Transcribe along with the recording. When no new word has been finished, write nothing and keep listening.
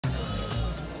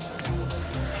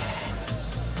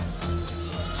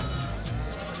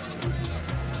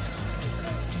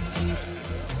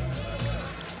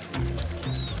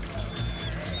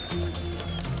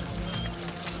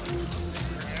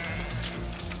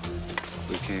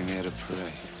We came here to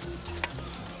pray.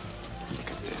 Look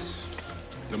at this.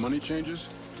 The money changes?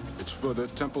 It's for the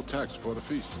temple tax for the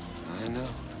feast. I know.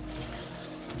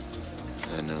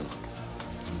 I know.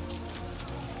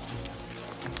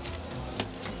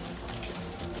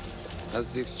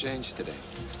 How's the exchange today?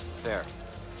 Fair.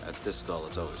 At this stall,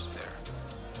 it's always fair.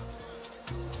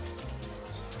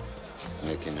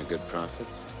 Making a good profit?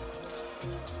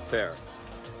 Fair.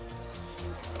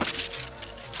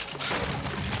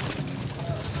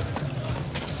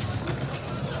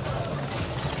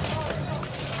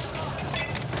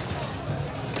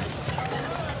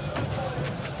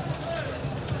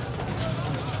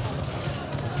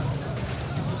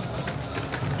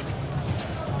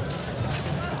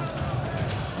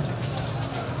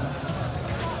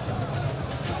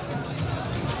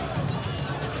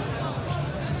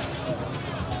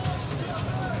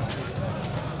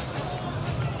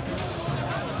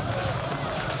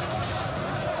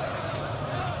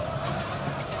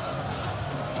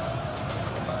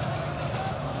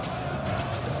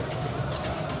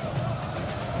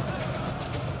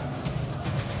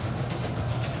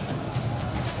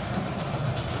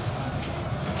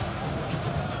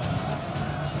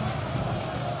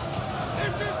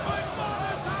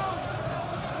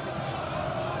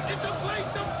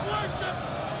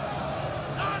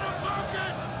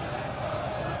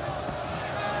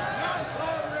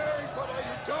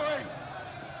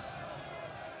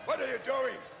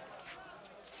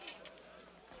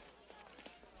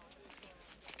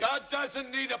 God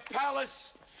doesn't need a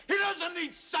palace. He doesn't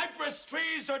need cypress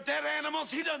trees or dead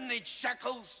animals. He doesn't need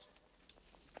shekels.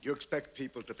 You expect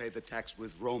people to pay the tax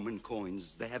with Roman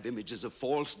coins. They have images of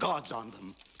false gods on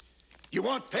them. You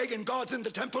want pagan gods in the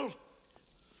temple?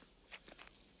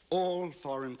 All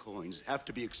foreign coins have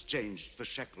to be exchanged for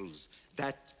shekels.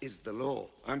 That is the law.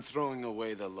 I'm throwing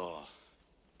away the law.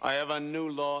 I have a new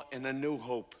law and a new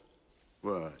hope.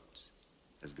 What?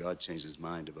 Has God changed his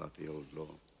mind about the old law?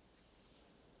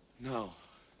 No.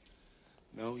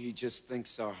 No, he just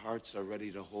thinks our hearts are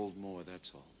ready to hold more,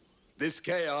 that's all. This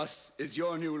chaos is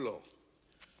your new law.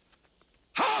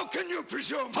 How can you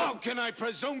presume? How can I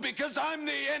presume? Because I'm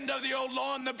the end of the old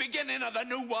law and the beginning of the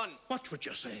new one. Watch what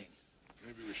you're saying.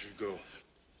 Maybe we should go.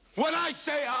 When I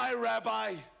say I,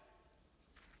 Rabbi,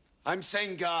 I'm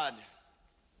saying God.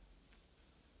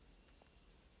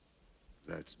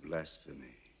 That's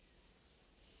blasphemy.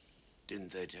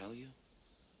 Didn't they tell you?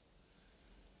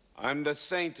 I'm the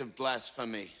saint of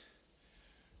blasphemy.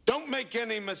 Don't make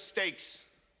any mistakes.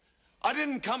 I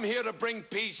didn't come here to bring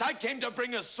peace. I came to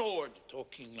bring a sword.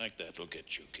 Talking like that will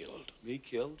get you killed. Me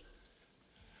killed?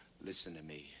 Listen to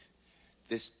me.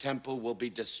 This temple will be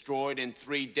destroyed in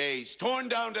 3 days, torn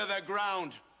down to the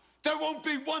ground. There won't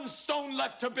be one stone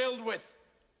left to build with.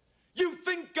 You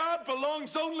think God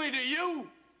belongs only to you?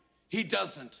 He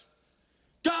doesn't.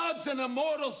 God's an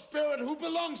immortal spirit who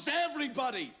belongs to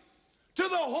everybody, to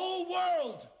the whole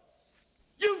world.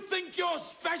 You think you're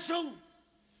special?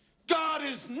 God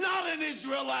is not an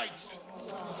Israelite.